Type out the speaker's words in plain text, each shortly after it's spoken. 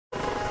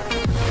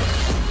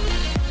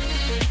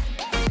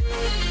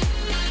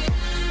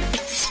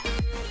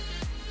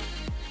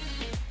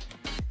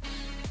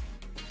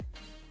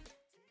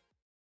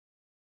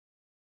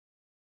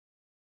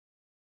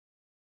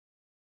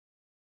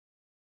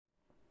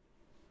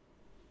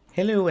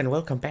Hello and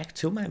welcome back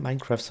to my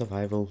Minecraft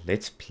Survival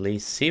Let's Play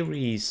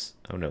series.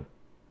 Oh no.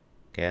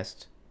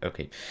 Cast?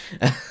 Okay.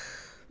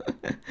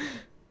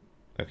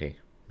 Okay.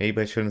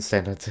 Maybe I shouldn't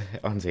stand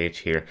on the edge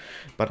here.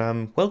 But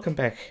welcome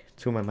back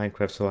to my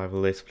Minecraft Survival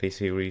Let's Play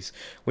series.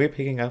 We're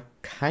picking up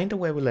kinda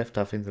where we left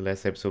off in the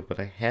last episode, but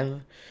I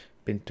have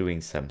been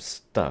doing some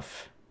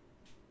stuff.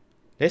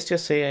 Let's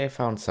just say I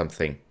found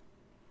something.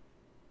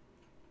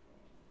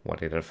 What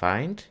did I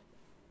find?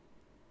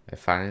 I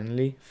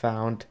finally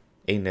found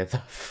a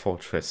Nether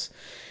fortress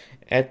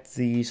at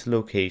these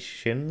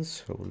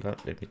locations. Hold on,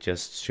 let me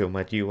just show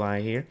my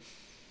UI here.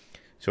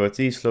 So at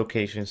these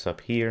locations up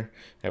here,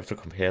 I have to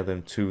compare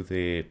them to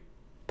the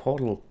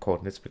portal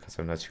coordinates because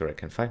I'm not sure I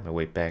can find my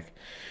way back.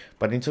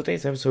 But in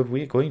today's episode,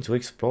 we're going to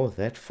explore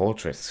that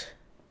fortress,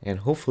 and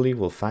hopefully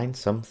we'll find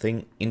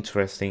something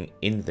interesting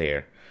in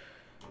there.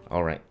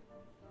 Alright,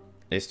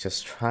 let's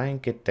just try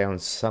and get down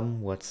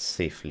somewhat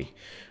safely.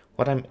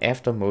 What I'm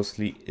after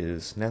mostly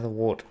is nether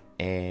wart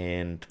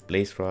and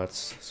blaze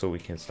rods, so we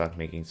can start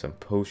making some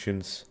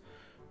potions.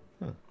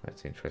 Oh,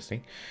 that's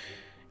interesting.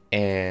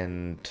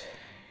 And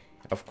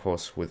of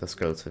course with the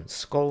skeleton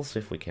skulls,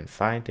 if we can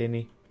find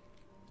any.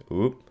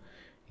 Oop,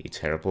 a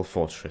terrible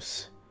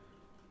fortress.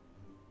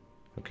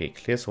 Okay,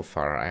 clear so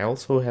far. I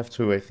also have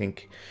to, I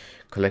think,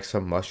 collect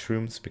some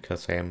mushrooms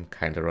because I am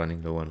kind of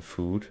running low on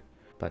food.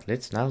 But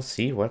let's now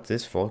see what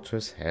this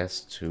fortress has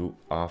to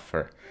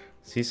offer.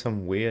 See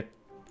some weird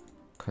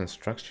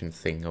construction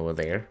thing over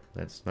there.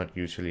 That's not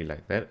usually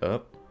like that.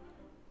 Up.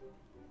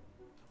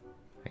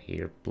 I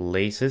hear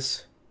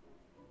blazes.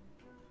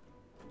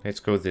 Let's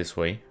go this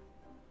way.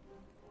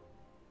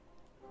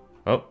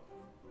 Oh,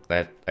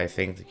 that I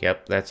think,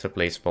 yep, that's a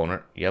blaze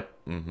spawner. Yep,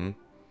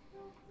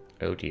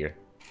 Oh dear.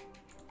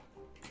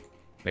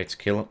 Let's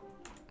kill him.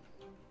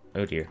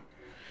 Oh dear.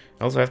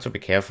 I also have to be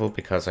careful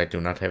because I do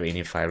not have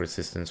any fire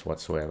resistance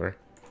whatsoever.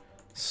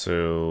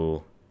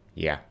 So,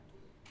 yeah.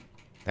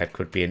 That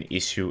could be an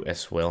issue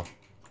as well.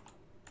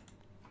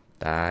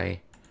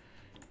 Die.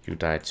 You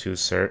died too,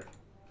 sir.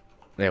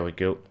 There we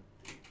go.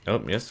 Oh,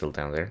 you're still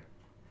down there.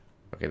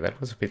 Okay, that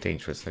was a bit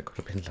dangerous. There could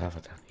have been lava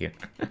down here.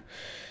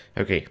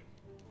 Okay.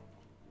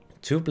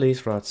 2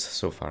 blaze rods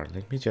so far.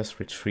 Let me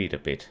just retreat a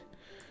bit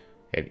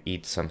and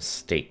eat some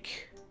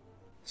steak.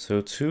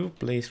 So 2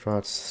 blaze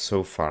rods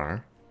so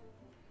far.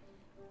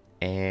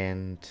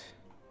 And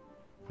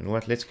you know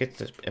what? Let's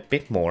get a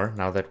bit more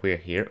now that we're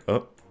here.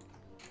 Oh.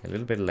 A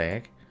little bit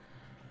lag.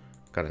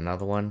 Got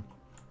another one.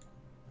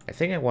 I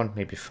think I want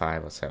maybe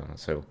 5 or 7 or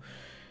so.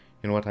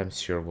 You know what? I'm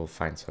sure we'll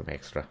find some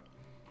extra.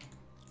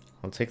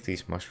 I'll take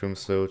these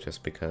mushrooms though,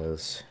 just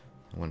because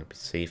I want to be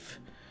safe.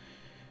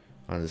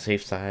 On the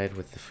safe side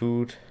with the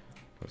food.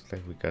 Looks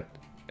like we got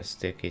a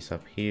staircase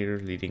up here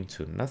leading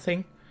to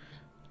nothing.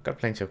 Got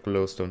plenty of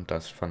glowstone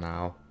dust for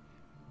now.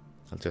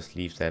 I'll just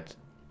leave that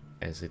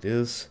as it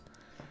is.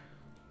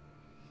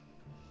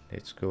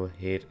 Let's go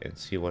ahead and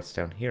see what's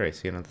down here. I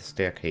see another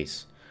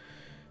staircase.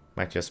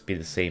 Might just be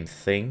the same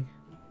thing.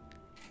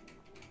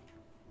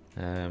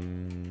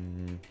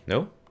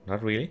 No,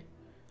 not really.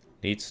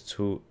 Leads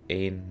to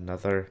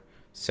another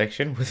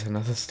section with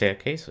another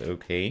staircase.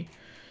 Okay.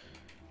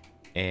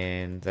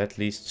 And that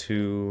leads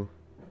to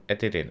a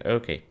dead end.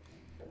 Okay.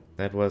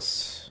 That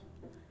was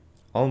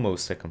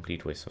almost a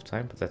complete waste of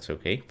time, but that's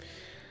okay.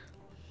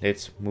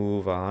 Let's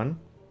move on.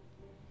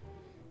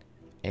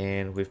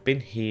 And we've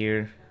been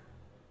here.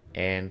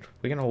 And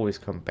we can always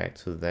come back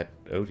to that.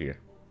 Oh dear.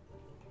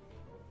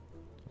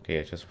 Okay,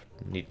 I just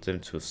need them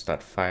to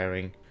start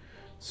firing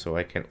so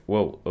I can...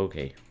 Whoa,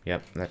 okay.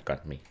 Yep, that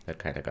got me. That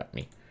kind of got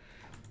me.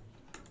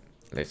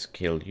 Let's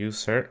kill you,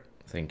 sir.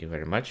 Thank you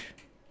very much.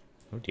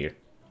 Oh dear.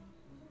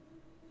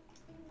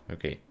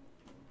 Okay.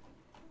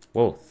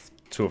 Whoa,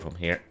 2 of them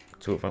here.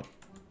 2 of them.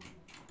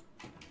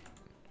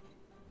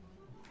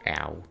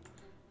 Ow.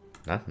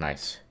 Not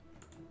nice.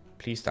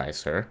 Please die,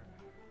 sir.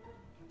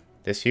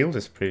 The shield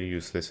is pretty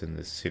useless in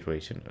this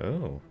situation.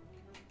 Oh.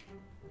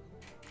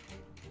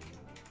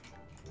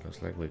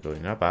 Looks like we're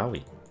going up, are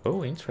we?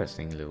 Oh,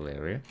 interesting little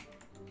area.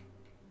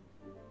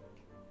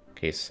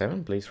 Okay,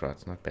 7 blaze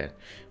rods, not bad.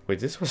 Wait,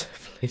 this was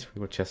a place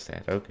we were just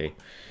at. Okay.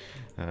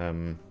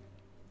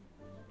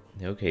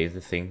 Okay,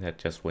 the thing that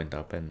just went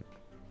up and...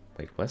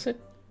 Wait, was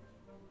it?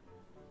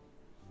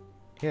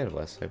 Yeah, it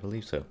was. I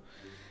believe so.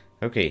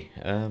 Okay,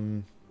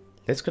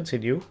 let's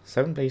continue.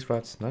 7 blaze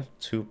rods, not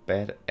too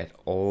bad at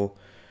all.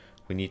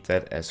 We need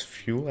that as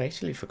fuel. I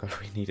actually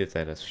forgot we needed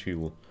that as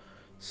fuel.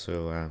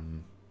 So,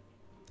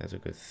 that's a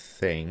good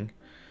thing.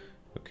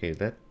 Okay,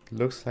 that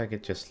looks like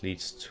it just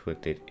leads to a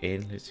dead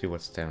end. Let's see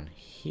what's down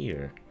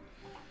here.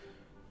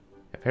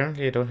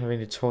 Apparently I don't have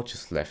any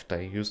torches left. I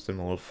used them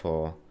all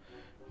for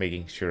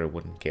making sure I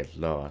wouldn't get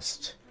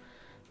lost.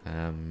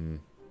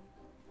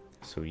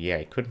 So yeah,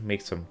 I could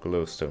make some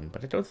glowstone,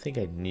 but I don't think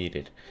I need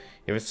it.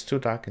 If it's too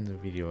dark in the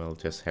video, I'll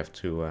just have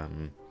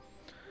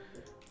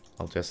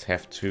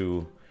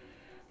to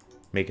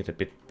make it a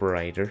bit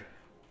brighter.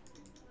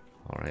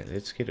 Alright,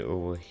 let's get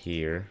over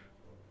here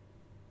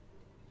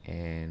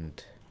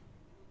and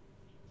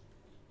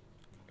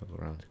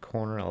look around around the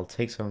corner. I'll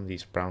take some of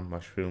these brown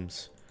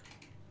mushrooms,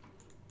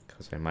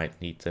 because I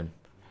might need them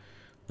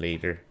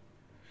later.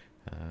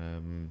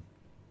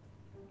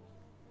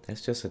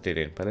 That's just a dead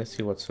end, but let's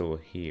see what's over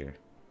here.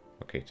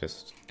 Okay,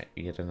 just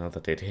yet another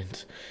dead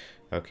end.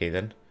 Okay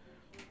then.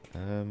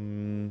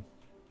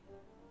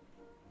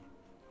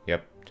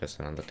 Yep, just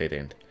another dead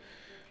end.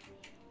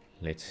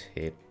 Let's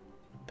head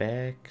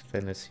back,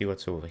 then let's see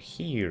what's over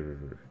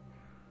here.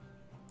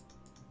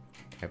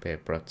 I bet I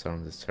brought some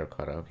of this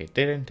terracotta. Okay,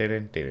 didn't.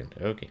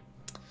 Okay,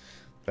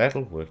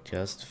 that'll work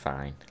just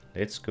fine.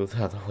 Let's go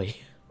the other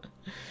way.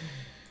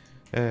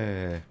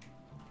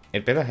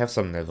 It better have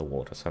some nether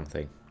wart or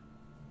something,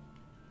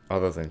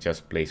 other than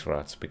just blaze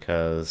rods,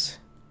 because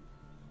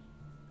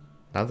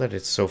now that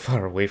it's so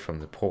far away from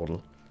the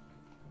portal.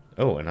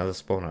 Oh, another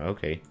spawner.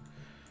 Okay.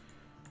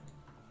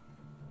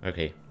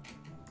 Okay.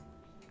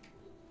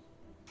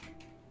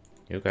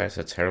 You guys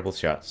are terrible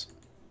shots.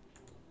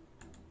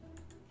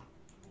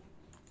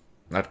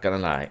 Not gonna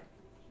lie.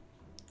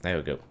 There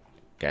we go.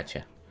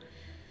 Gotcha.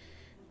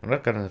 I'm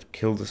not gonna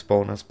kill the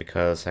spawners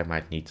because I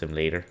might need them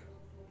later.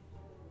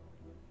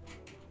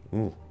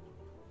 Ooh.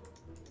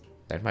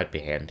 That might be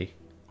handy.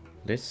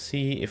 Let's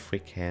see if we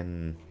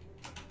can...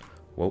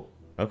 Whoa.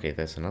 Okay,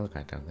 there's another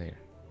guy down there.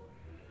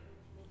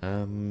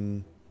 I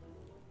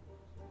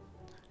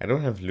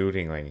don't have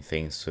looting or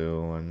anything,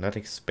 so I'm not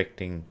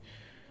expecting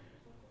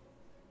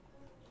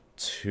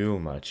too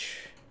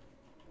much.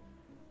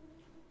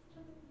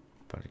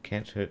 But it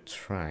can't hurt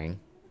trying.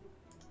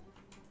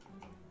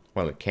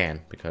 Well, it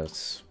can,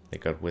 because they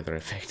got wither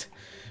effect.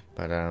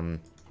 But,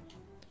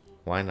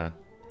 why not?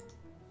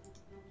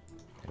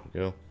 There we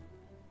go.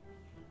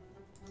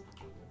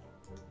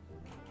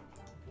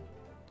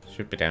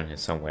 Should be down here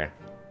somewhere.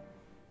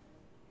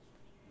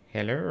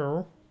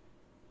 Hello?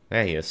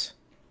 There he is.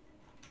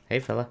 Hey,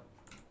 fella.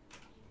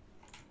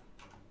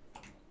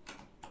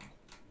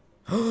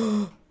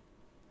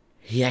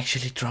 He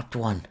actually dropped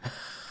one.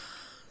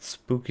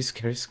 Spooky,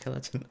 scary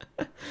skeleton.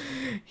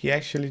 He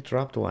actually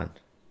dropped one.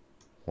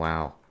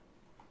 Wow.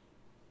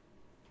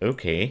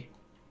 Okay.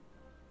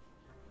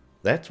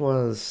 That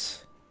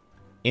was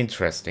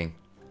interesting.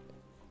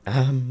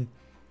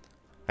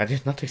 I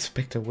did not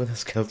expect a wither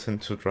skeleton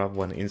to drop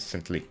one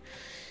instantly.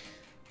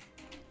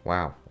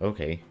 Wow,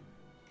 okay.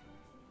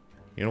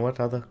 You know what,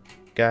 other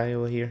guy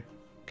over here?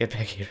 Get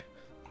back here.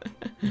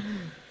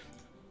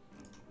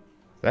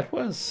 That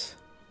was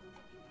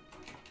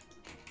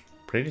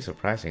pretty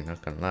surprising,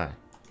 not gonna lie.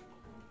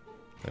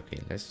 Okay,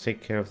 let's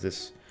take care of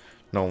this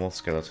normal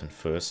skeleton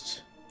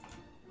first.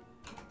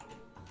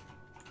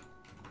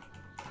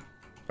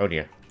 Oh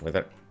dear,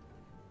 wither.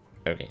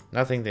 Okay,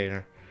 nothing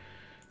there.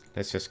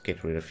 Let's just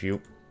get rid of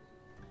you.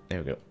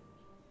 There we go.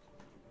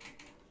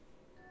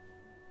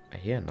 I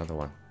hear another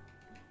one.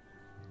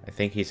 I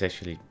think he's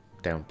actually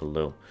down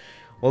below.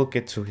 We'll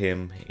get to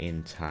him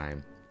in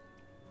time.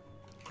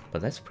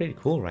 But that's pretty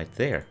cool right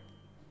there.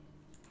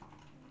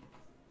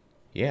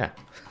 Yeah.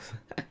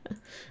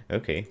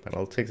 Okay, but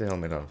I'll take the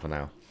helmet on for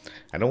now.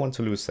 I don't want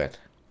to lose that,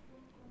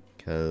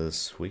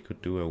 because we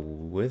could do a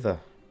wither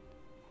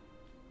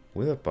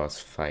boss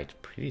fight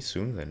pretty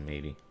soon then,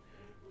 maybe.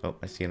 Oh,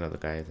 I see another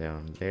guy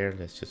down there.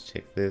 Let's just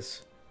check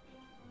this.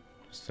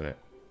 Just gonna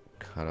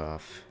cut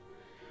off.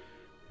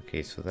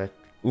 Okay, so that...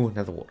 Ooh,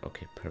 another ward.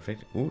 Okay,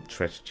 perfect. Ooh,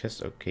 treasure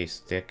chest. Okay,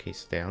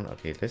 staircase down.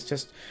 Okay, let's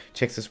just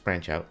check this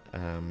branch out.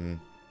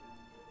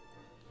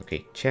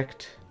 Okay,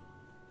 checked.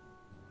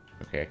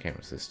 Okay, I can't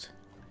resist.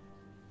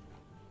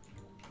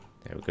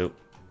 There we go.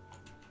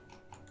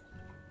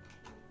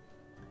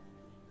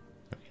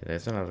 Okay,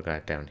 there's another guy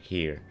down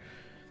here.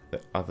 The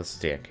other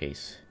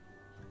staircase.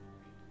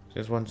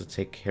 Just want to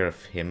take care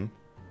of him,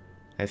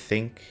 I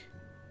think.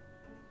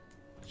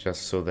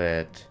 Just so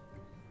that...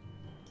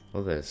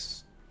 Oh,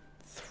 there's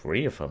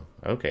 3 of them.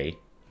 Okay.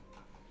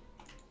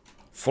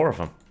 4 of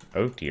them.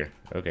 Oh dear.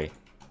 Okay.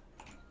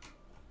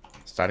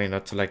 Starting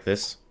not to like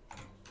this.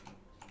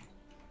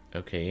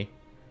 Okay.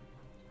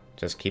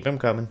 Just keep him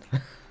coming.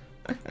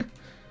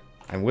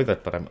 I'm with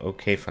it, but I'm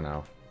okay for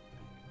now.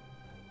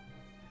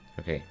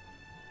 Okay.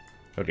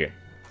 Oh dear.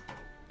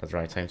 That's the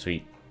right time to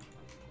eat.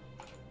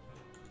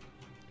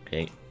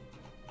 Okay.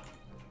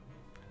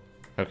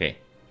 Okay.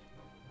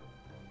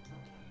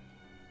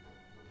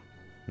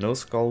 No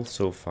skull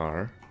so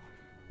far.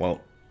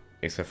 Well,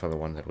 except for the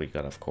one that we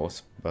got, of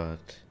course.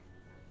 But...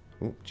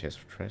 Ooh, treasure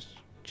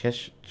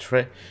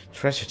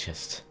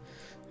chest.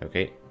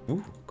 Okay.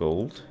 Ooh,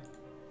 gold.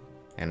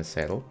 And a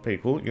saddle.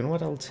 Pretty cool. You know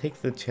what? I'll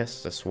take the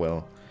chest as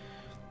well.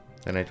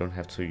 Then I don't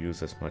have to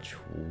use as much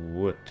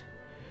wood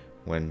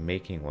when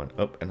making one.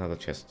 Oh, another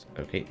chest.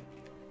 Okay.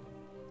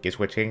 Guess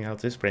we're checking out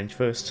this branch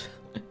first.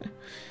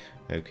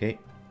 Okay.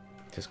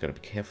 Just gotta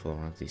be careful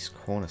around these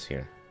corners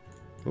here.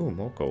 Ooh,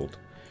 more gold.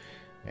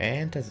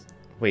 And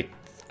wait,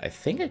 I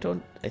think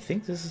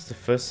this is the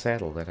first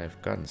saddle that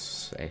I've gotten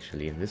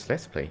actually in this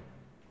Let's Play.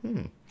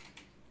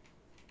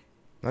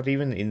 Not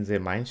even in the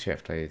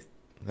mineshaft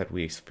that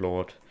we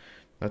explored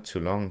not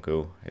too long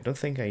ago. I don't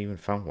think I even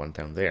found one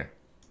down there.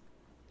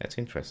 That's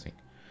interesting.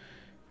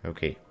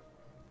 Okay.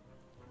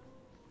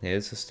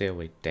 There's a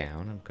stairway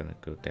down. I'm gonna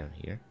go down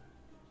here.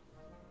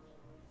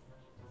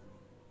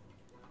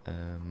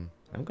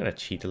 I'm gonna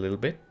cheat a little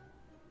bit.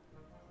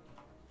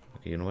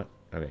 Okay, you know what?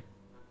 Okay.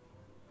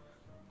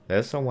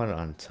 There's someone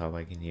on top,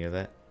 I can hear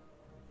that.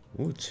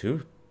 Ooh,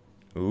 two.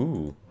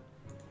 Ooh.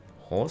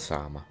 Horse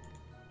armor.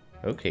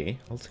 Okay,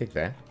 I'll take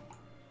that.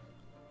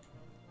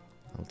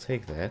 I'll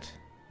take that.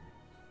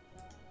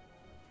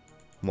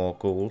 More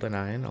gold and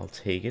iron, I'll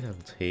take it, I'll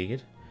take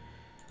it.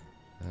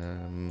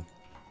 I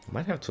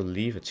might have to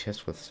leave a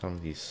chest with some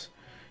of these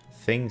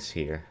things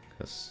here,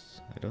 because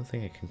I don't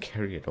think I can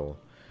carry it all.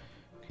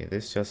 Okay,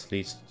 this just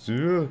leads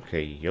to...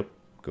 Okay, yep,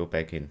 go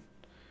back in.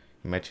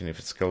 Imagine if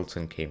a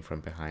skeleton came from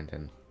behind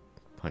and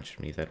punched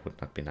me, that would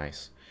not be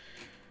nice.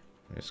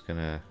 I'm just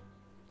gonna...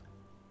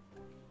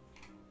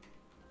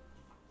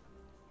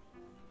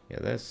 Yeah,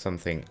 there's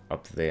something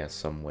up there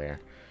somewhere.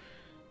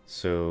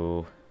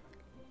 So,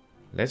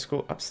 let's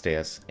go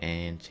upstairs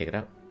and check it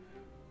out.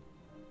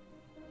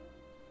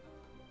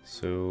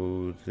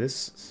 So,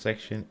 this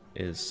section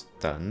is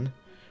done.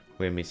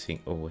 We're missing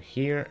over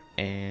here,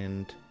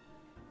 and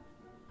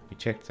we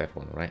checked that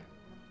one, right?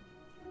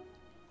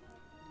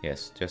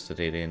 Yes, just a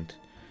dead end.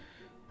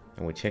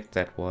 And we checked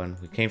that one.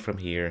 We came from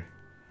here,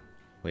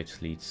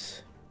 which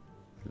leaves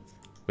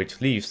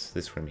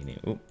this remaining.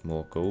 Oh,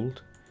 more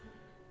gold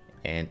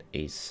and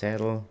a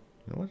saddle.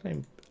 You know what?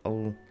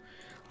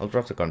 I'll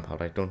drop the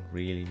gunpowder. I don't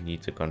really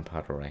need the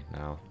gunpowder right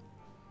now.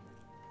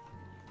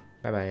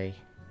 Bye bye.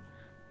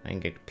 I can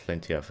get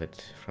plenty of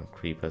it from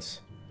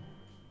creepers.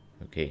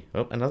 Okay.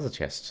 Oh, another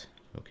chest.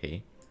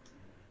 Okay.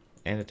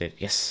 And a dead.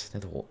 Yes,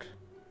 nether wart.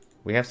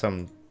 We have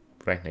some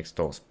right next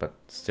door, but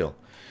still.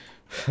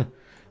 You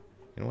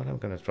know what? I'm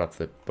gonna drop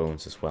the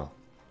bones as well.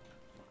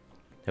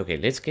 Okay,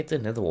 let's get the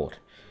nether wart.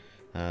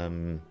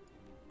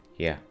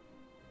 Yeah.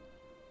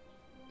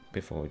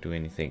 Before we do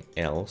anything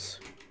else.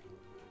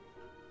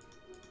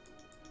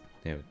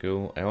 There we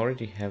go. I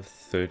already have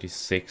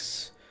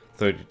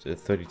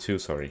 32,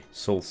 sorry,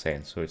 soul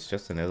sand, so it's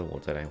just another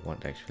wart that I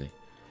want actually.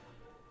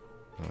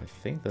 Oh, I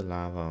think the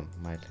lava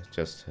might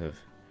just have,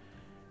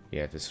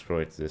 yeah,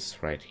 destroyed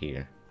this right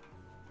here.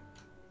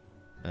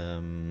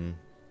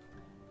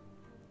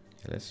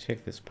 Let's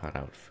check this part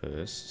out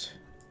first.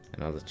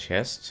 Another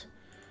chest.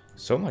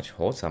 So much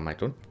horse armor. I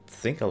don't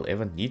think I'll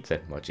ever need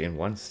that much in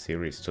one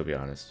series, to be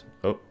honest.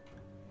 Oh.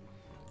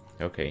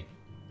 Okay.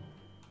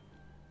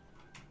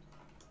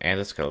 And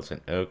a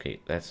skeleton. Okay,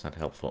 that's not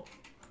helpful.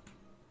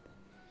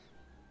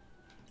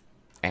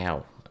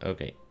 Ow.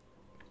 Okay.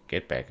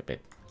 Get back a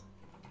bit.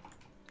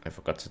 I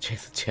forgot to check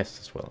the chest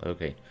as well.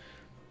 Okay.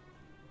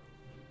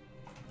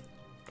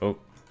 Oh,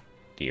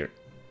 dear.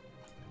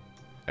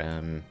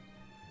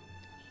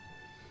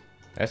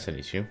 That's an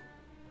issue.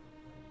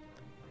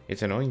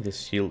 It's annoying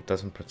this shield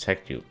doesn't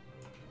protect you.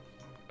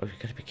 Oh, you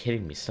gotta be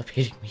kidding me. Stop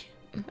hitting me.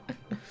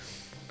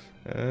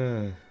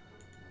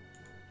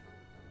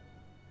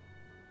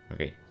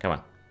 Okay, come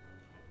on.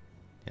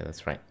 Yeah,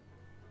 that's right.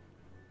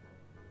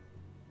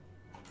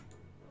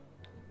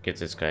 Get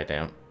this guy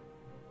down.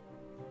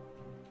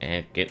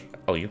 And get...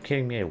 Oh, you're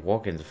kidding me? I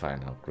walk in the fire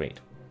now. Great.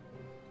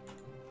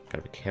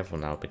 Gotta be careful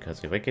now,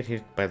 because if I get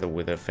hit by the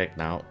wither effect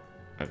now...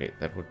 Okay,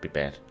 that would be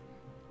bad.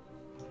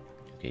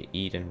 Okay,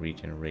 eat and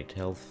regenerate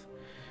health.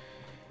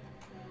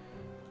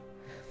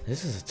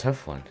 This is a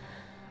tough one.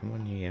 How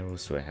many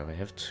arrows do I have? I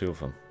have 2 of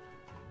them.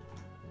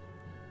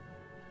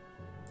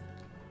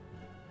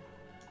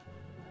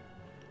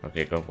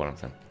 Okay, got one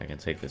of them. I can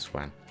take this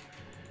one.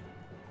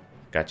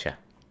 Gotcha.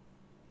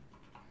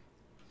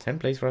 10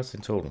 blaze rods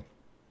in total.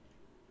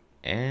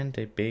 And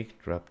a big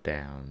drop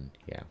down.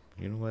 Yeah,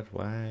 you know what?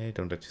 Why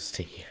don't I just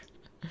stay here?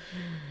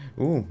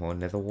 Ooh, more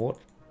nether wart.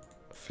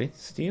 Flint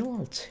steel?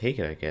 I'll take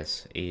it, I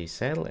guess. A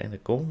saddle and a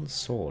golden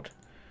sword.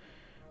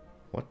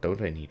 What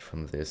don't I need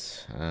from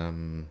this?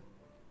 You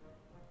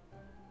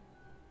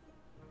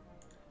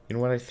know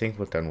what? I think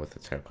we're done with the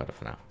terracotta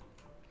for now.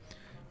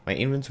 My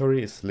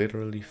inventory is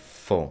literally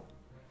full,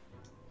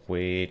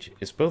 which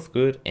is both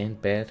good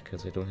and bad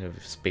because I don't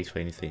have space for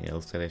anything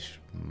else that I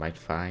might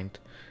find.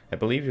 I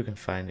believe you can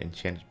find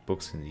enchanted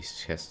books in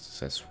these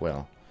chests as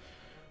well,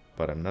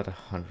 but I'm not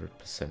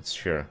 100%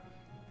 sure.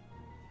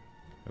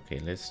 Okay,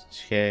 let's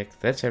check.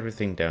 That's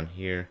everything down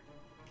here.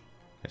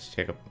 Let's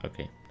check up.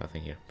 Okay,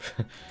 nothing here.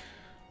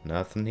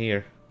 Nothing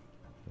here.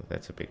 Well,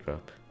 that's a big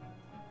drop.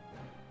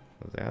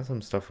 Well, there's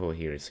some stuff over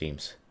here, it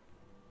seems.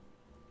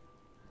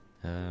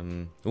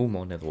 Ooh,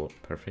 more nether wart.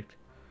 Perfect.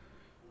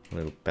 A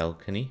little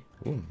balcony.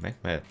 Ooh,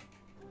 magma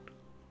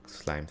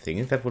slime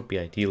thing. That would be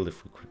ideal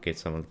if we could get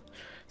some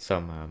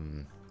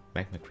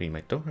magma cream.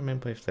 I don't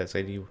remember if there's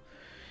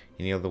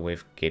any other way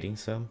of getting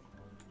some,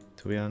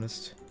 to be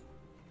honest.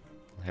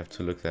 I'll have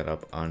to look that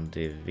up on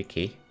the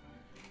wiki.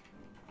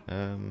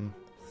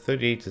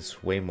 38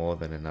 is way more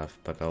than enough,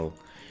 but you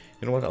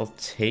know what I'll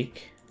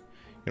take?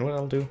 You know what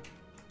I'll do?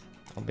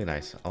 I'll be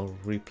nice. I'll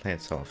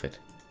replant some of it.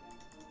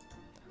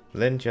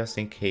 Then just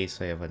in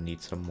case I ever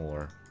need some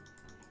more,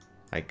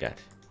 I got.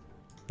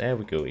 There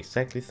we go,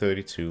 exactly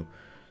 32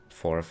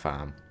 for a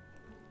farm.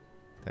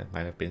 That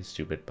might have been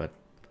stupid, but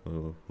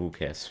Who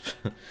cares?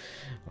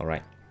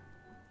 Alright.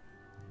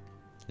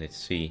 Let's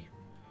see.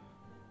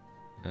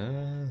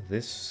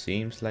 This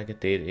seems like a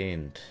dead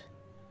end.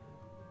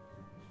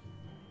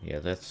 Yeah,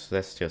 that's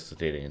just a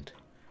dead end.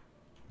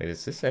 Wait,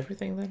 is this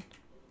everything then?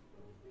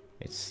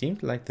 It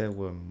seemed like there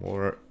were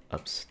more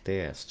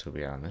upstairs, to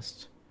be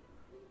honest.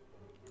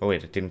 Oh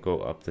wait, it didn't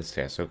go up the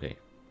stairs. Okay.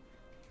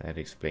 That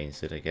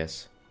explains it, I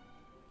guess.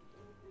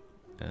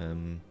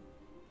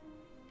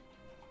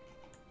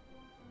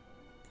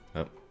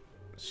 Oh,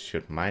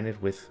 should mine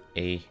it with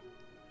a...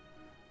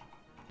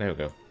 There we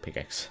go,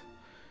 pickaxe.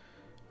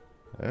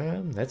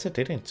 That's a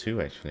dead end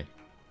too, actually.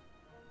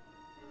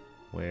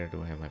 Where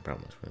do I have my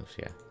brown mushrooms?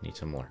 Yeah, need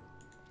some more.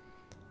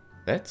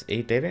 That's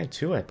a dead end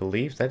too, I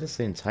believe. That is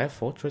the entire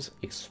fortress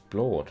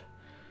explored.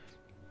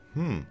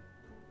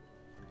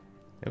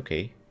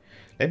 Okay.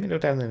 Let me know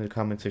down in the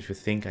comments if you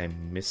think I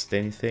missed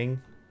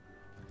anything.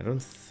 I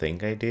don't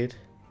think I did.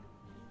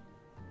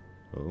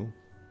 Oh.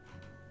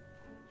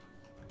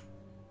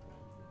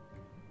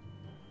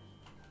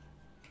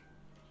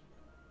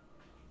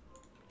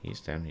 He's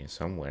down here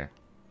somewhere.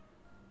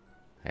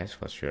 That's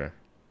for sure.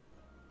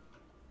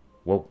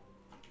 Whoa.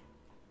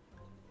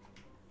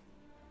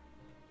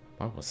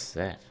 What was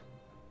that?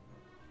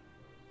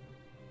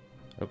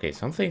 Okay,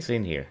 something's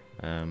in here.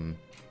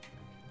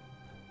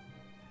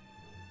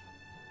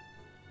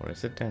 Or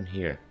is it down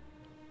here?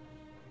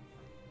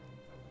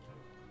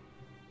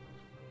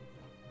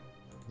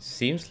 It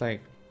seems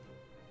like...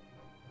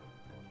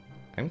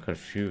 I'm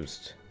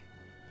confused.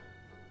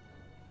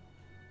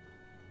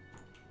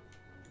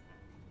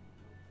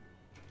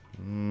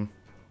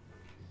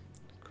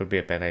 Could be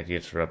a bad idea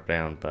to drop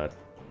down, but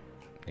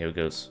here it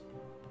goes.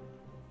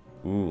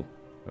 Ooh,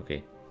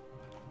 okay.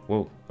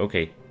 Whoa,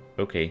 okay,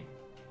 okay.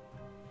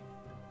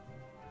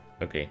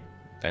 Okay,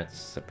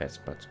 that's the best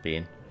spot to be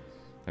in.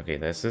 Okay,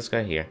 there's this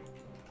guy here.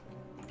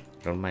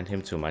 Don't mind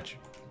him too much.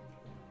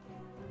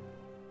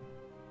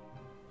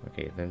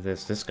 Okay, then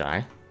there's this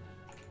guy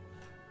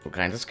who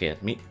kind of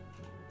scared me.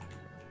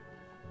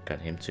 Got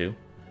him too.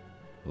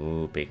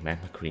 Ooh, big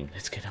magma cream.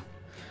 Let's get him.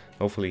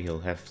 Hopefully he'll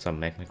have some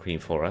magma cream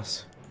for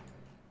us.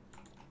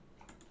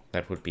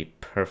 That would be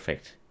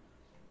perfect.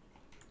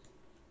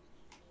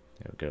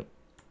 There we go.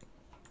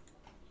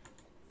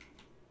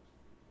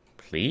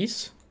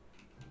 Please?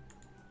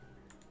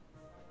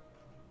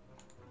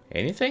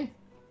 Anything?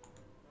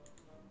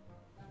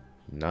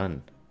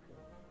 None.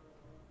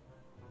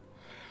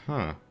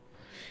 Huh.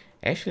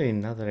 Actually,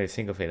 now that I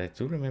think of it, I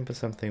do remember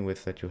something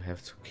with that you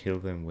have to kill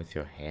them with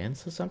your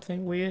hands or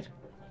something weird.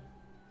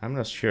 I'm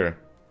not sure.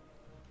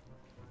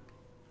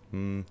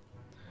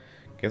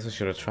 Guess I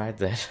should have tried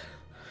that.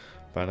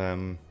 But,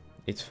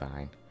 it's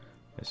fine.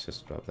 Let's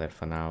just drop that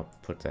for now.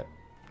 Put that...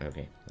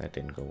 Okay, that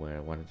didn't go where I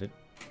wanted it.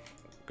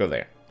 Go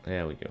there.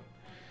 There we go.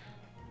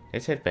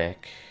 Let's head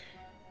back.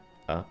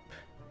 Up.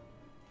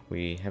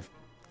 We have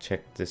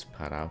checked this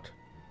part out.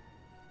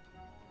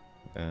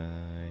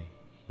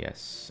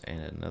 Yes,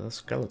 and another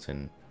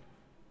skeleton.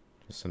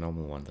 Just a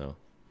normal one, though.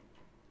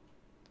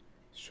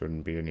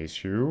 Shouldn't be an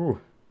issue.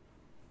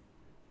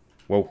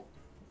 Whoa.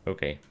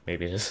 Okay,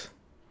 maybe it is.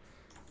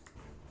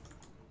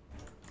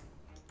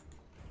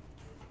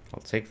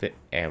 I'll take the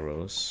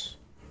arrows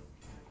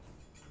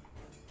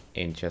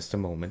in just a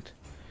moment.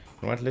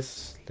 You know what?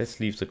 Let's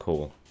leave the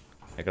coal.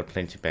 I got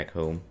plenty back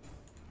home.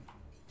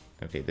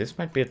 Okay, this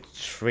might be a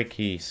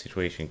tricky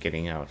situation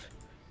getting out.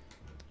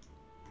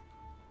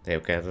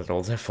 They've gathered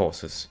all their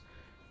forces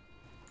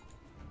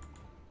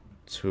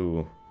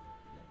to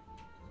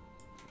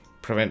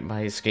prevent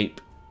my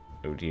escape.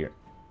 Oh dear.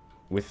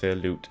 With their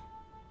loot.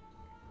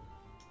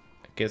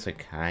 I guess I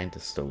kinda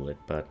stole it,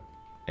 but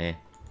eh.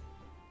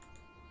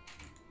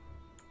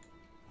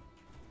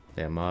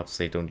 They're mobs,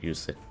 they don't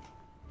use it.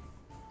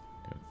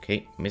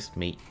 Okay, missed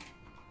me.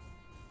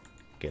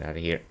 Get out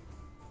of here.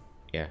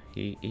 Yeah,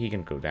 he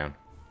can go down.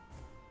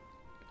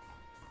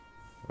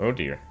 Oh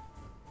dear.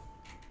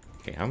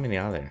 Okay, how many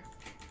are there?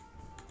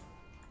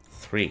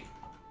 3.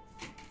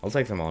 I'll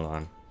take them all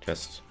on,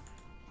 just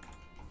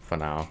for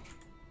now.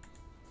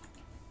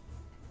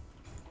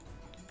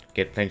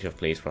 Get plenty of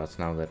blaze rods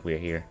now that we're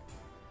here.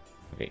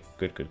 Okay,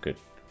 good, good, good.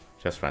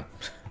 Just run.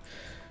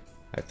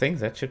 I think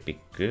that should be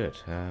good.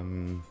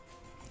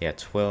 Yeah,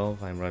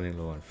 12. I'm running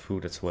low on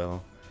food as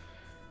well.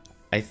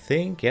 I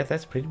think, yeah,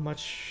 that's pretty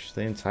much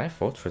the entire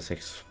fortress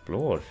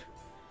explored.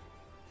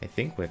 I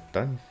think we're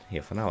done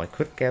here for now. I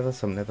could gather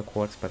some nether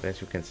quartz, but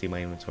as you can see,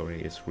 my inventory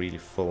is really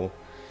full.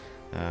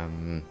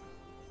 And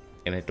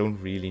I don't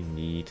really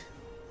need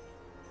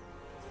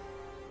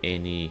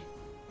any...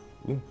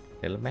 Ooh,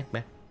 hello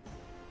magma.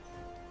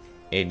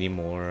 Any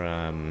more,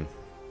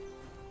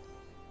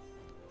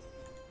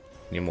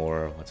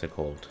 what's it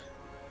called?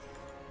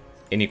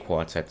 Any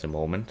quartz at the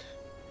moment.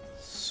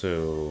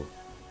 So,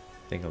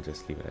 I think I'll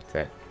just leave it at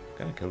that.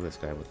 I'm gonna kill this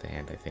guy with the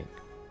hand, I think.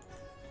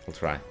 I'll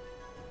try.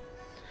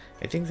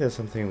 I think there's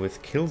something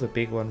with kill the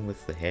big one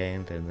with the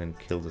hand and then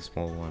kill the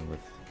small one with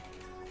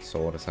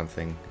sword or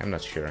something. I'm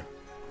not sure.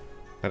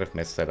 Might have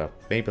messed that up.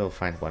 Maybe I'll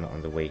find one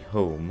on the way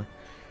home.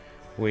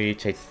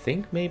 which I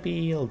think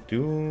maybe I'll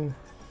do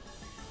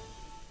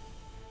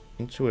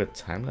into a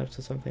time lapse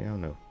or something. I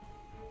don't know.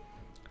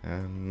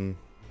 I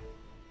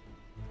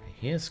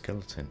hear a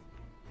skeleton,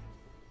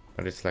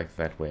 but it's like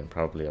that way and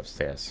probably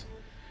upstairs.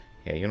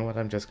 Yeah, you know what?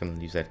 I'm just gonna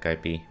leave that guy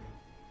be.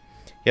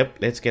 Yep,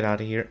 let's get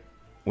out of here.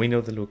 We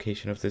know the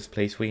location of this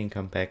place. We can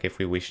come back if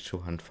we wish to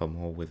hunt for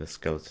more with the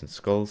skeleton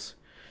skulls.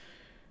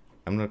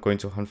 I'm not going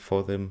to hunt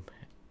for them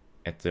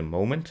at the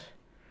moment,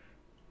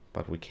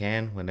 but we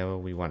can whenever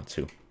we want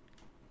to.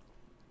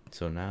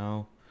 So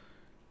now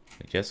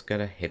we just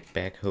gotta head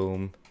back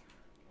home,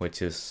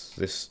 which is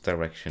this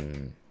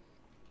direction,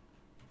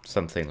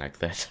 something like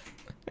that.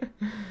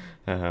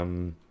 Yeah,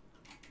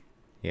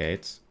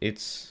 it's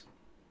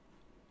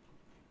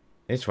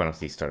one of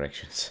these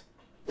directions.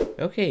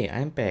 Okay,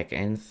 I'm back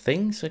and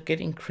things are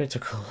getting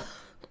critical.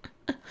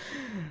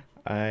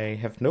 I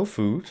have no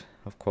food.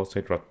 Of course,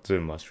 I dropped the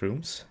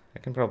mushrooms. I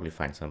can probably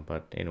find some,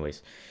 but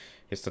anyways,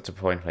 it's not the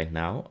point right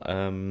now.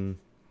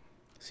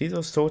 See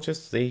those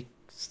torches? They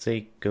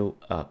go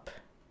up.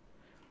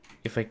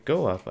 If I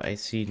go up, I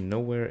see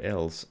nowhere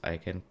else I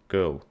can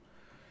go.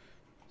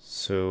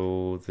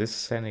 So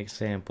this is an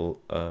example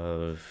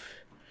of...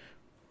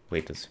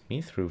 Wait, does it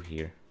mean through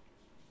here?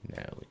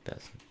 No, it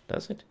doesn't.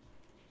 Does it?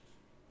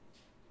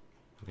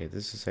 Okay,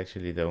 this is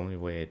actually the only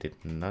way I did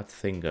not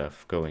think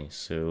of going,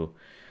 so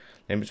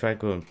let me try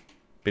going a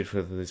bit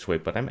further this way.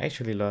 But I'm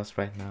actually lost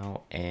right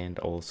now and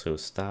also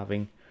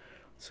starving,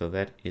 so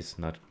that is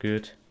not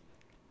good.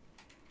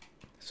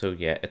 So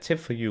yeah, a tip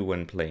for you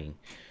when playing: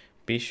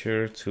 be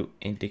sure to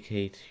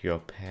indicate your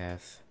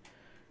path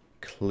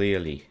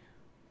clearly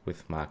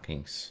with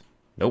markings.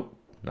 Nope,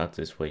 not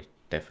this way.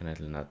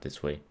 Definitely not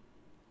this way.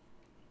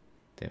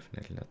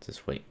 Definitely not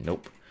this way.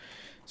 Nope.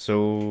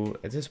 So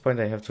at this point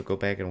I have to go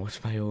back and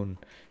watch my own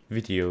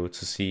video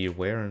to see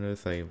where on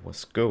earth I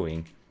was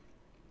going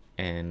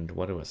and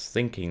what I was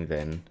thinking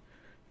then,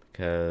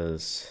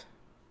 because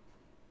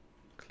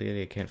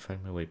clearly I can't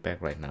find my way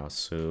back right now.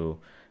 So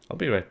I'll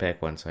be right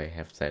back once I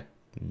have that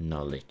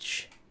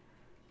knowledge.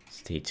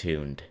 Stay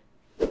tuned.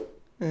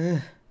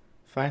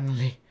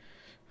 Finally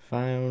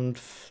found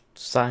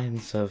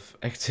signs of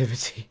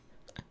activity.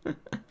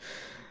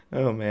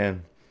 Oh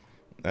man.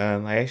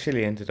 I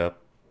actually ended up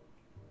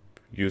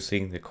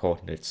using the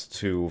coordinates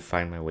to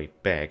find my way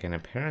back, and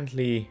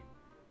apparently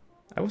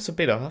I was a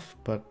bit off,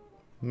 but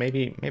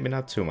maybe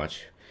not too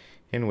much.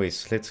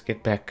 Anyways, let's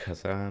get back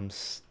because I'm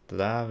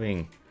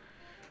starving.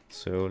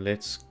 So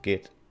let's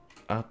get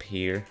up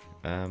here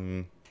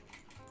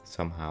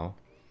somehow.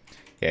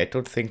 Yeah, I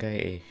don't think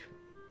I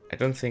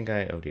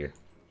oh dear.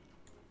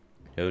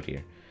 Oh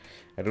dear.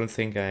 I don't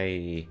think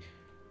I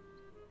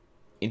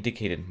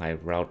indicated my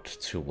route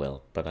too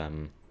well, but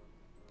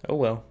oh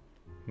well.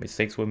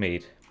 Mistakes were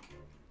made.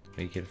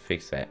 We can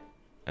fix that.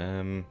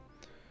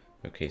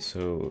 Okay,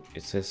 so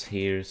it says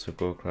here, so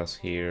go across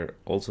here.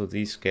 Also,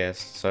 these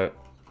guests are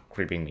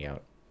creeping me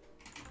out.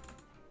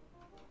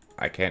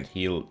 I can't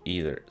heal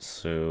either,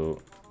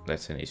 so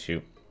that's an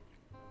issue.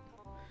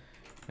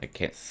 I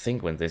can't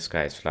think when this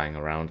guy is flying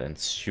around and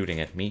shooting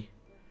at me.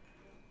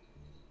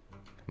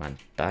 Come on,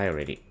 die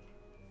already.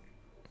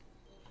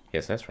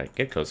 Yes, that's right,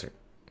 get closer.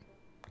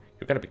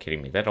 You gotta be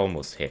kidding me, that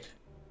almost hit.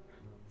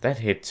 That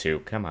hit too,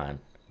 come on.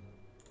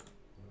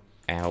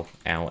 Ow,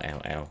 ow,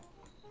 ow, ow.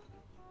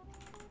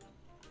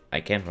 I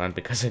can't run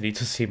because I need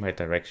to see my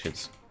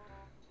directions.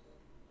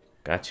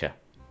 Gotcha.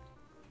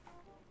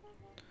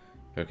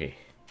 Okay.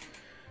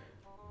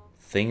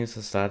 Things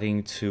are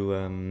starting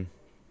to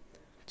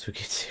get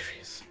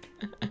serious.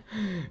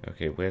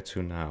 Okay, where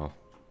to now?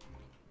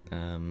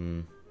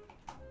 I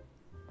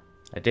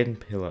didn't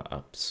pillar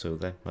up, so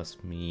that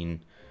must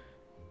mean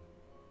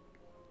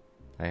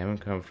I haven't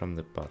come from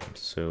the bottom,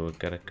 so I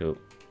gotta go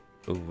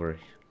over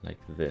like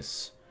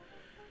this.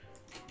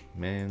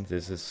 Man,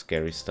 this is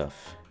scary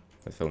stuff.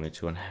 With only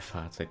 2.5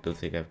 hearts, I don't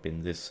think I've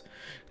been this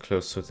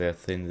close to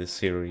death in this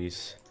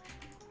series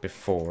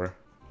before.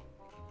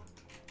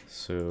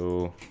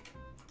 So,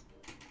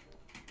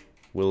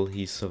 will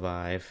he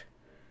survive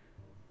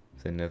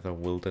the Nether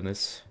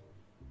wilderness?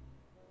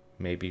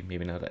 Maybe,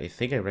 maybe not. I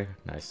think I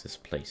recognize this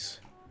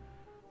place.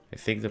 I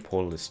think the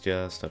portal is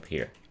just up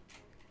here.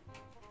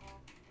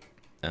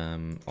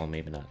 Or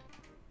maybe not.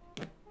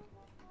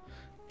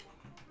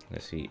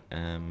 Let's see.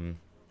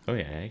 Oh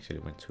yeah, I actually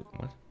went too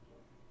what?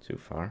 Too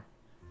far.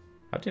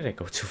 How did I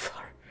go too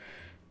far?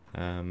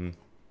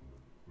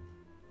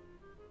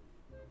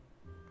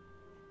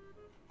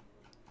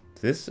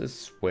 This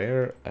is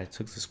where I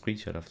took the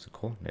screenshot of the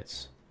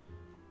coordinates.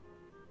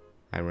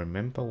 I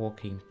remember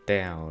walking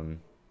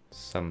down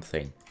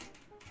something,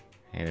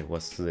 and it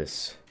was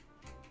this.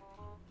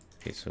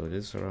 Okay, so it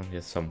is around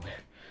here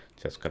somewhere.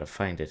 Just gotta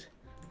find it.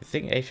 I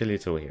think actually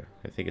it's over here.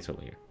 I think it's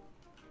over here.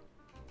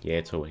 Yeah,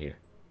 it's over here.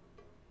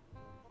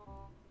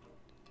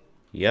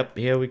 Yep,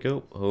 here we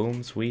go.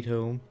 Home, sweet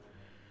home.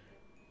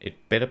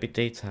 It better be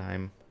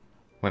daytime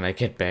when I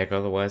get back,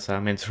 otherwise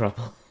I'm in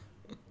trouble.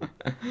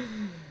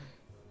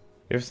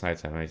 If it's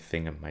nighttime, I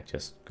think I might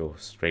just go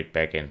straight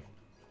back in.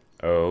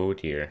 Oh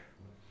dear.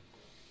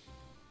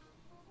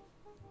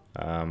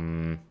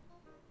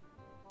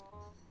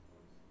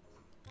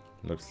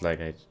 Looks like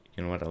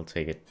you know what, I'll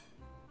take it.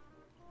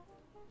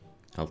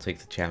 I'll take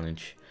the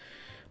challenge.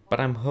 But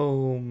I'm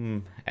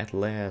home at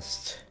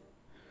last.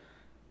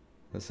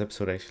 This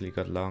episode actually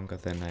got longer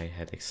than I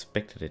had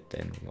expected it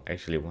and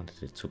actually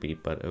wanted it to be,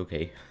 but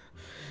okay.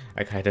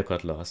 I kinda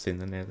got lost in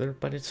the Nether,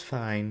 but it's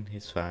fine,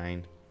 it's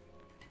fine.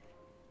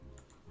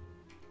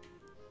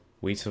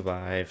 We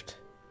survived.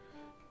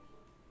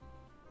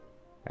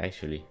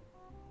 Actually,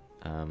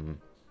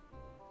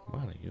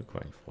 what are you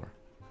going for?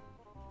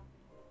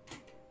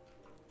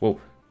 Whoa,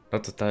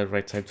 not the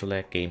right time to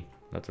lag, game.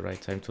 Not the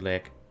right time to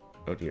lag.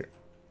 Oh dear.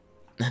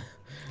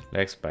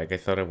 Lag spike. I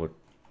thought I would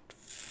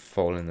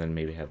fall and then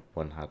maybe have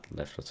one heart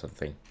left or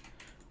something.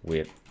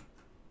 Weird.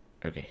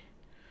 Okay.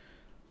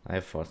 I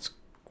fought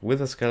with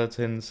the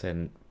skeletons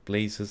and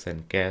blazes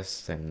and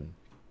gas and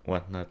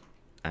whatnot.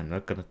 I'm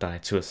not gonna die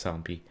to a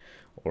zombie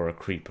or a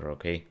creeper,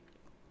 okay?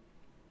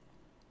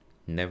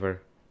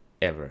 Never,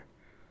 ever.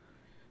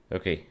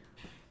 Okay.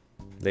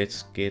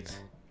 Let's get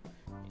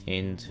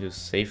into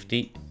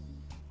safety.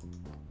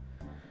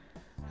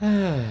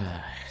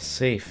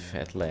 Safe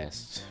at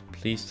last.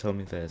 Please tell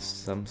me there's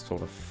some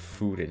sort of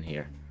food in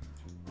here.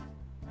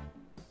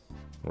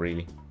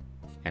 Really?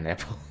 An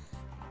apple?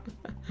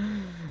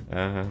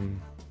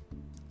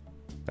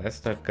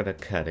 That's not gonna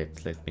cut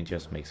it. Let me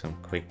just make some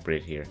quick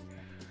bread here.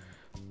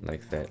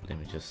 Like that. Let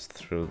me just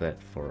throw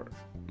that for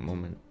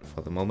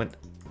the moment.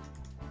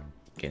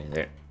 Get in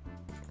there.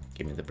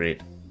 Give me the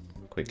bread.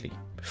 Quickly.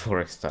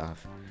 Before I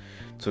starve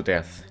to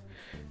death.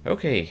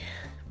 Okay.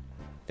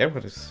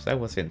 That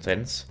was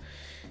intense.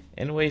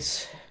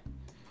 Anyways,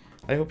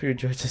 I hope you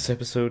enjoyed this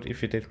episode.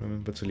 If you did,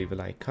 remember to leave a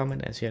like,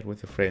 comment, and share it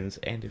with your friends.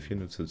 And if you're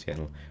new to the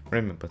channel,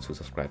 remember to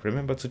subscribe.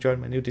 Remember to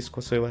join my new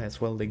Discord server as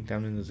well, link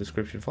down in the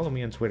description. Follow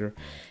me on Twitter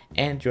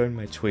and join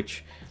my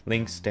Twitch,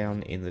 links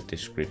down in the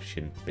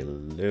description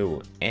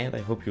below. And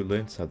I hope you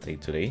learned something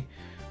today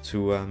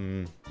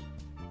to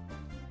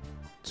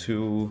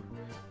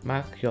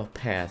mark your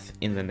path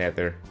in the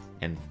Nether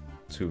and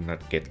to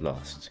not get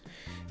lost.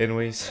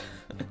 Anyways,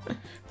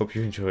 hope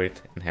you enjoyed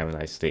and have a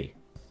nice day.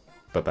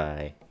 Bye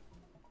bye.